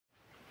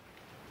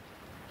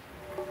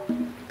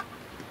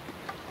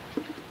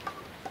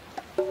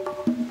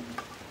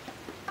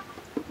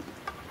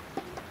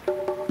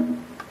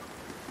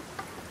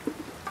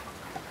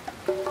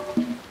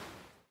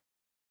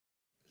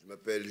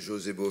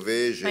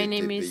My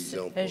name is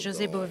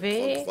José Bove.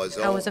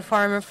 I was a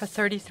farmer for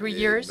 33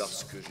 years,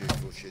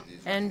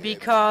 and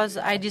because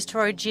I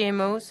destroyed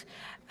GMOs,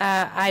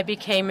 I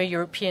became a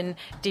European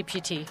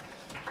deputy.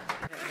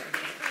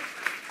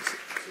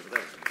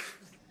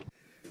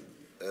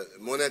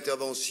 My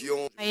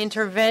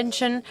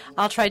intervention,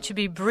 I'll try to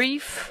be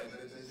brief.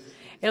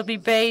 It'll be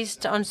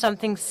based on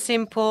something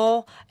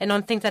simple and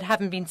on things that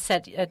haven't been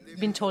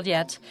told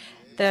yet.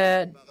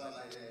 The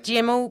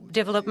GMO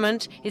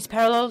development is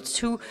parallel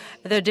to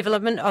the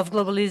development of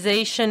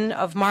globalization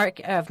of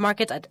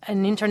markets at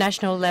an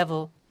international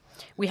level.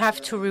 We have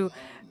to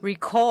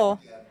recall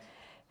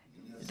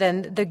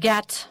then the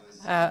GATT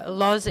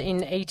laws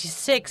in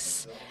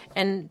 '86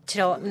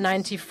 until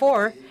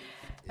 '94.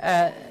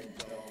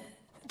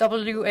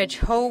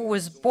 WHO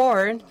was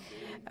born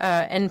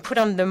and put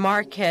on the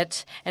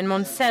market, and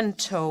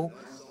Monsanto,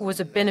 who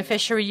was a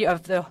beneficiary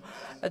of the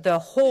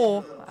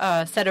whole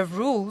set of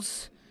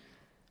rules.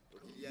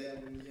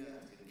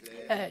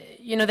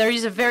 There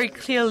is a very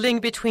clear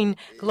link between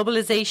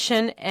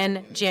globalization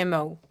and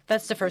GMO.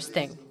 That's the first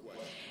thing.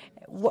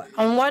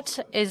 On what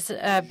is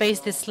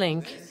based this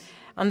link?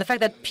 On the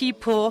fact that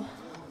people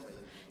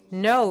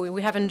know,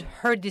 we haven't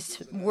heard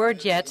this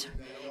word yet,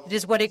 it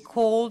is what it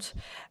called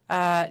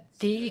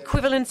the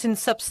equivalence in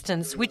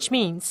substance, which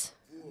means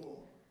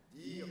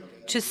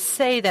to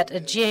say that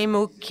a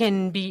GMO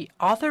can be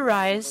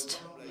authorized,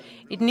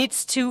 it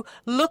needs to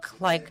look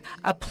like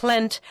a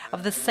plant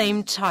of the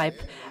same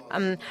type.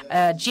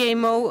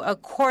 GMO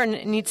corn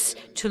needs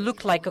to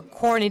look like a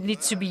corn. It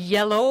needs to be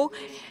yellow.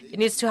 It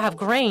needs to have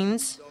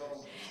grains,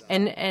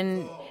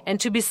 and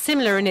to be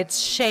similar in its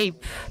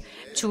shape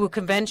to a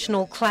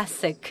conventional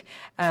classic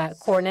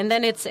corn. And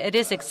then it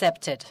is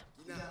accepted.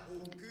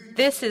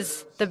 This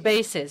is the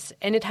basis,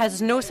 and it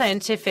has no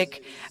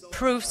scientific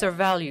proofs or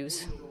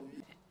values.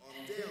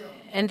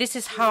 And this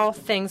is how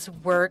things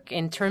work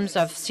in terms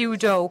of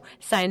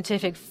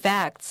pseudo-scientific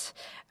facts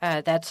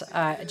that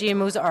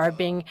GMOs are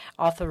being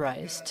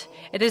authorized.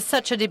 It is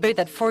such a debate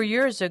that 4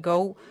 years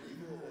ago,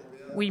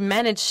 we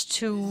managed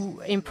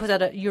to impose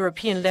at a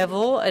European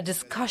level a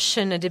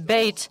discussion, a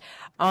debate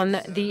on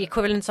the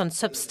equivalence on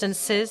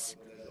substances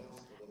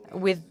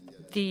with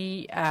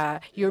the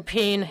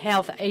European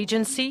Health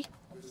Agency.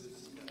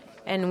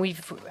 And we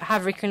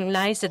have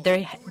recognized that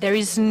there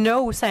is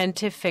no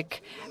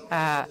scientific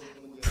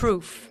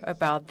proof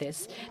about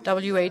this.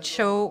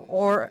 WHO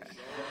or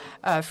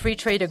free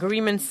trade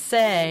agreements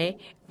say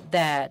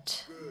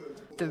that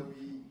the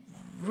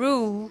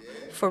rule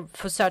for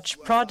such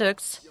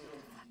products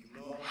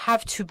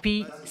have to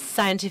be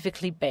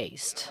scientifically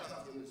based.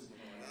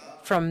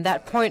 From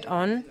that point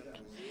on,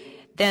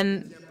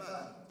 then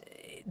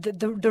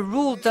the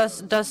rule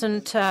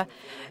doesn't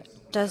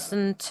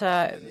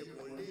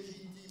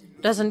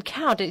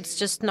count. It's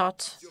just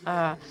not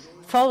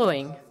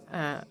following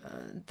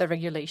the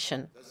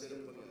regulation.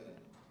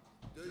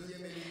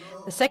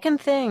 The second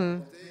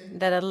thing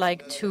that I'd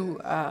like to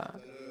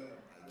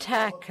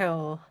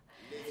tackle,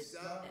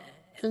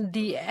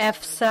 the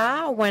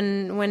EFSA,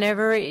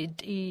 whenever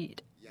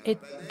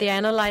they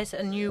analyze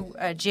a new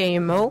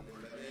GMO,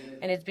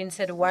 and it's been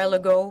said a while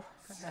ago,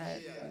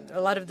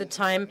 a lot of the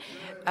time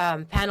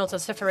panels are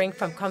suffering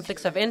from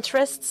conflicts of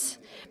interests.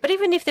 But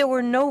even if there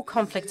were no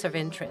conflicts of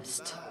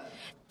interest,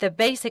 the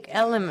basic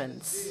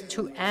elements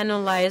to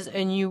analyze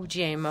a new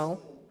GMO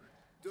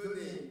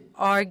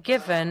are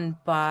given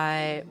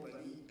by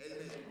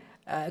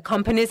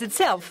companies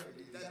itself.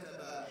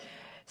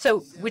 So,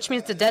 which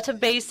means the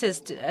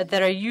databases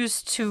that are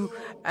used to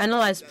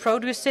analyze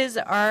produces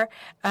are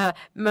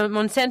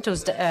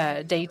Monsanto's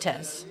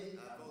data.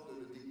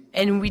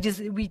 And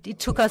it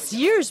took us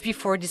years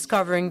before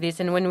discovering this.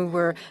 And when we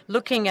were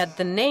looking at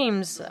the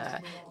names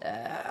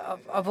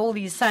of all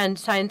these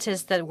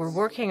scientists that were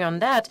working on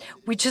that,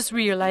 we just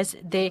realized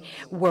they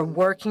were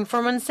working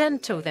for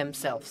Monsanto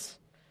themselves.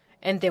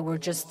 And they were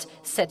just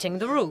setting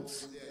the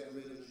rules.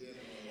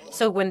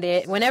 So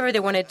whenever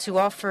they wanted to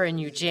offer a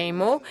new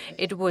GMO,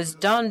 it was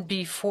done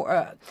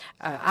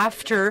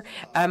after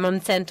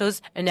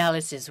Monsanto's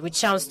analysis, which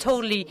sounds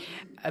totally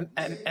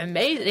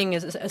amazing,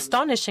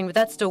 astonishing, but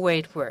that's the way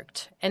it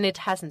worked, and it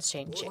hasn't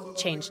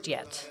changed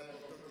yet.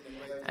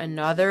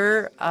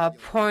 Another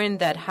point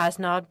that has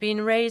not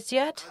been raised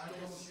yet,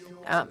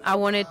 I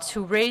wanted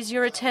to raise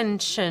your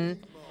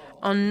attention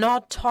on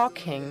not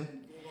talking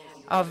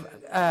of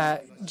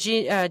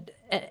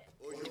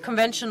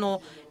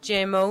conventional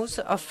GMOs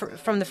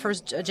from the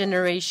first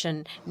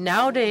generation.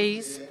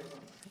 Nowadays,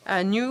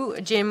 new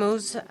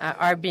GMOs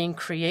are being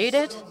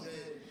created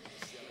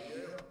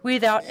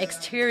without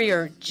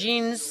exterior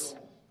genes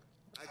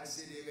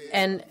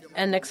and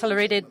an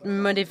accelerated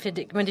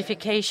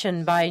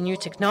modification by new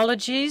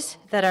technologies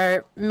that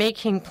are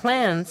making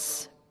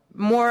plants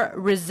more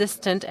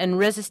resistant and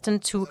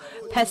resistant to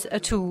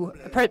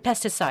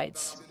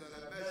pesticides.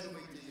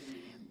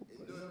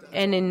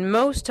 And in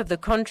most of the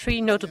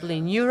country, notably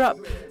in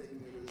Europe,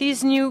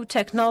 these new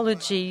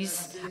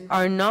technologies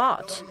are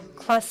not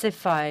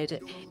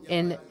classified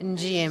in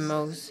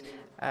GMOs.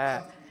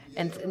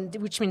 and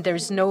which means there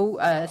is no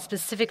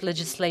specific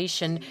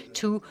legislation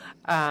to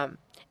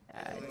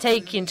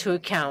take into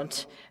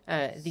account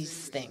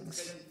these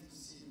things.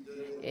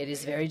 It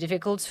is very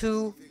difficult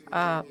to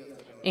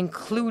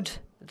include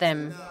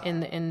them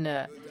in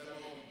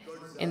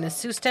the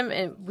system,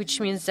 which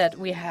means that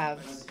we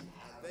have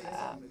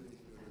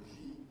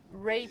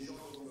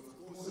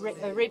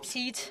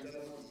rapeseed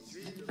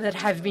that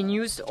have been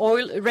used,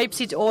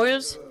 rapeseed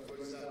oils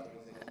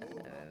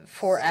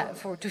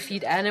to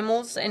feed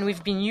animals, and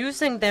we've been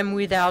using them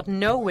without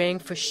knowing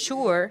for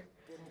sure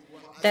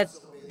that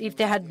if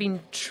they had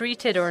been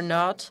treated or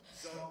not,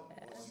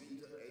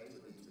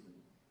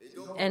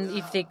 and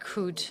if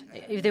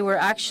they were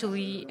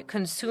actually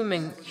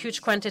consuming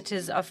huge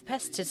quantities of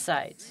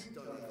pesticides.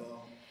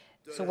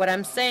 So what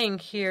I'm saying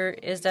here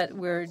is that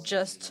we're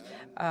just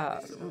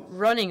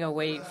running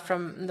away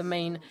from the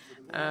main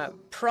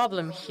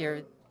problem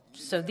here.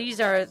 So these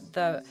are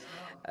the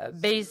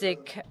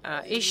basic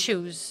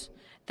issues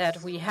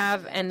that we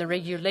have, and the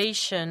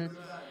regulation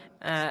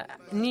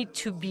need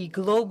to be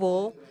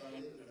global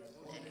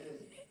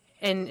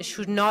and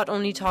should not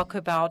only talk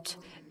about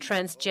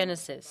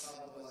transgenesis.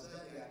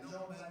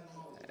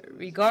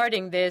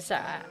 Regarding this,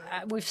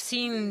 we've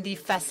seen the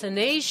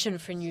fascination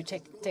for new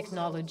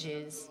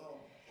technologies,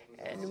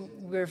 and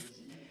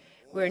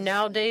we're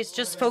nowadays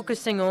just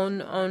focusing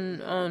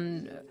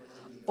on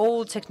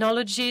old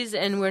technologies,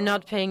 and we're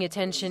not paying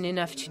attention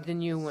enough to the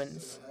new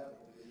ones.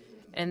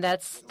 And I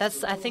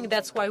think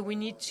that's why we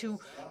need to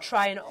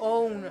try and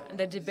own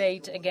the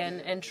debate again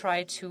and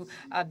try to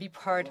be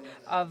part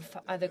of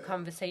the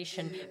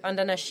conversation.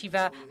 Vandana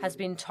Shiva has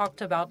been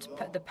talked about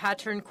the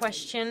pattern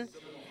question,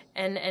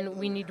 and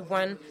we need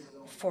one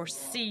for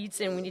seeds,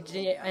 and we need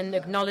an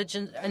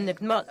acknowledgement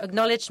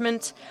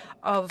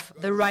of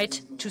the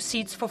right to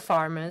seeds for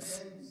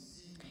farmers,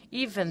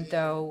 even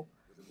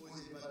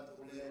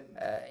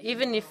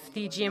if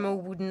the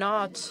GMO would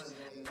not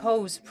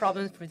pose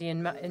problems for the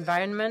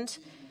environment.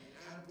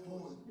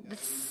 The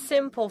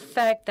simple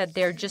fact that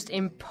they're just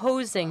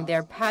imposing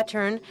their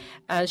pattern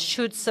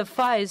should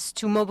suffice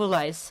to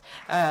mobilize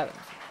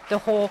the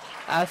whole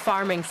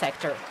farming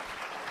sector.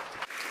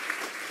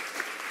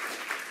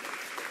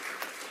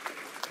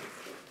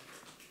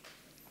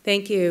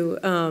 Thank you.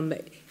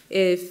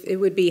 If it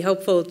would be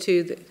helpful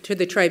to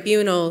the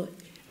tribunal,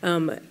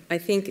 I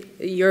think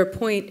your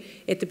point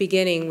at the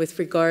beginning with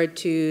regard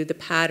to the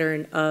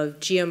pattern of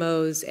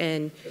GMOs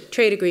and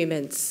trade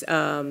agreements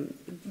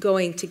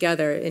going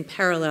together in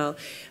parallel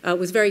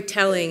was very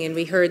telling, and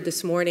we heard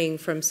this morning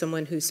from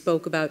someone who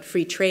spoke about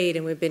free trade,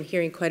 and we've been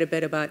hearing quite a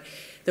bit about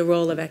the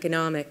role of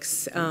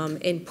economics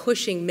in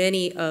pushing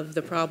many of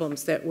the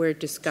problems that we're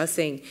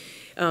discussing.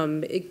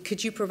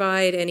 Could you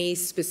provide any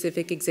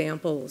specific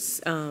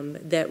examples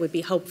that would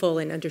be helpful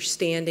in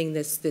understanding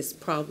this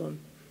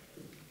problem?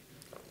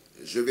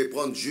 Yes,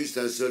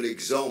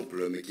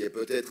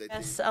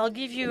 I'll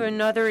give you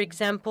another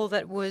example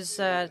that was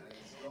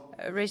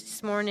raised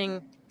this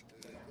morning,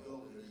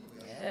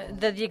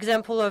 the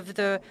example of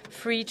the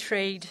free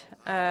trade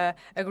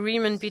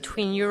agreement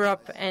between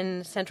Europe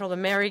and Central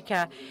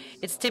America.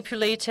 It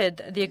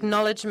stipulated the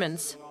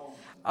acknowledgements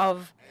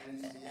of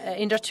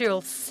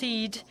industrial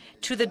seed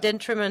to the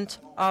detriment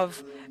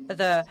of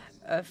the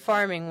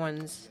farming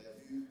ones.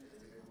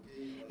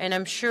 And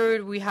I'm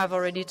sure we have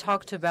already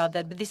talked about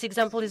that, but this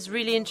example is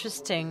really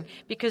interesting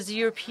because the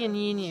European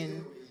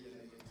Union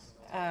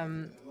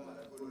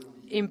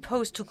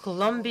imposed to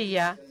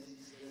Colombia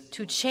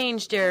to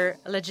change their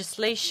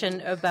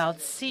legislation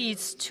about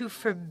seeds to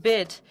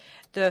forbid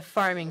the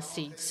farming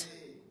seeds,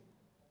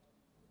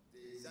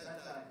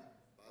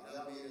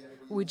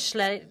 which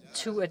led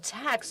to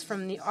attacks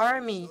from the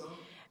army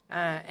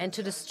and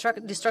to the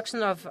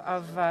destruction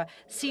of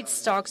seed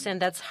stocks,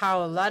 and that's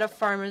how a lot of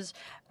farmers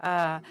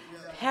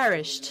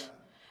perished.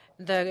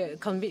 The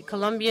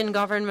Colombian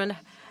government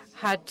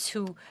had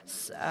to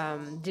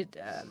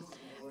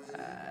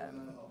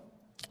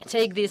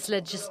take this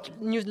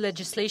new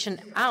legislation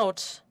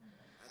out,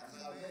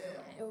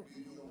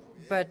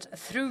 but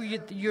through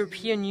the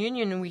European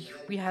Union,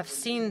 we have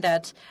seen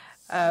that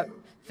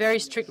very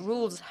strict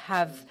rules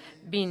have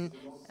been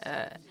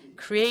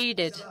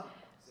created,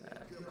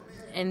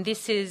 and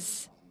this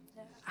is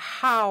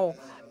how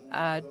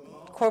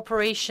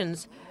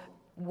corporations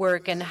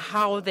work and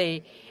how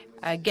they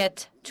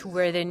get to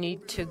where they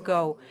need to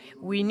go.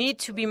 We need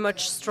to be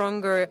much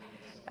stronger,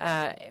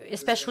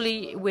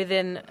 especially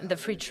within the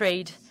free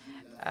trade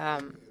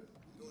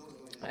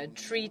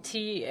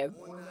treaty,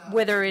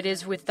 whether it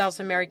is with South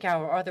America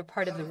or other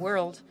part of the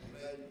world.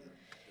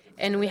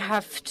 And we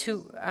have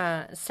to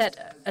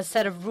set a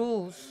set of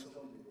rules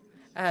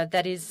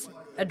that is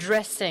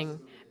addressing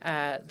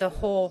the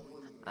whole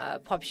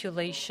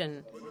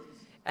population.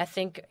 I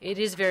think it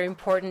is very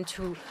important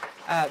to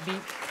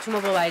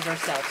mobilize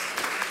ourselves.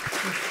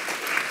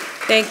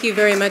 Thank you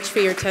very much for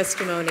your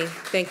testimony.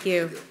 Thank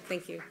you.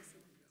 Thank you.